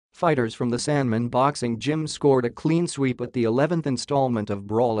Fighters from the Sanman Boxing Gym scored a clean sweep at the 11th installment of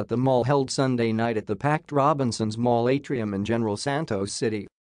Brawl at the Mall held Sunday night at the packed Robinsons Mall Atrium in General Santos City.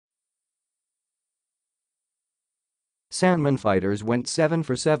 Sanman fighters went 7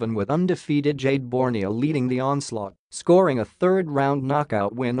 for 7 with undefeated Jade Bornea leading the onslaught, scoring a third-round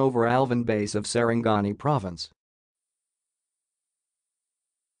knockout win over Alvin Bais of Sarangani province.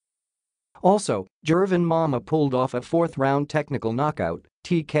 Also, Jerven Mama pulled off a fourth-round technical knockout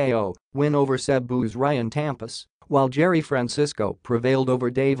 (TKO) win over Cebu's Tampus, while Jerry Francisco prevailed over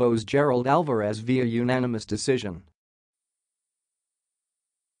Davao's Gerald Alvarez via unanimous decision.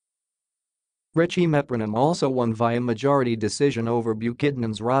 Richie Mepranum also won via majority decision over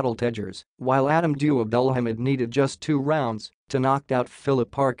Bukidnon's Rodel Tejares, while Adam Diu Abdulhamid needed just 2 rounds to knock out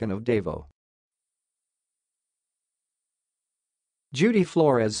Philip Parcon of Davao. Judy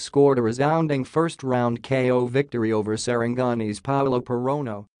Flores scored a resounding first-round KO victory over Sarangani's Paolo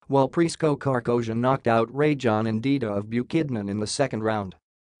Perono, while Presco Carcosia knocked out Indita of Bukidnon in the second round.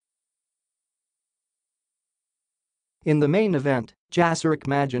 In the main event, Jasuric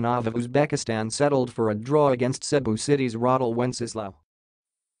Majanov of Uzbekistan settled for a draw against Cebu City's Rodel Wenceslao.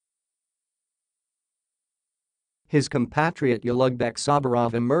 His compatriot Yulugbek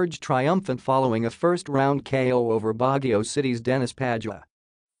Sabarov emerged triumphant following a first-round KO over Baguio City's Dennis Padua.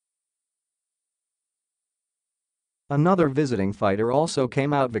 Another visiting fighter also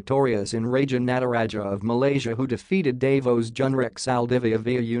came out victorious in Raja Nataraja of Malaysia, who defeated Davao's Junrik Saldivia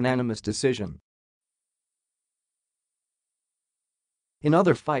via unanimous decision. In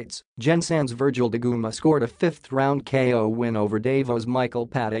other fights, Gensan's Virgil Daguma scored a fifth-round KO win over Davao's Michael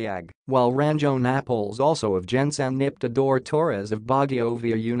Patayag, while Ranjo Napoles also of Gensan nipped Ador Torres of Baguio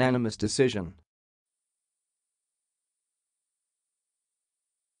via unanimous decision.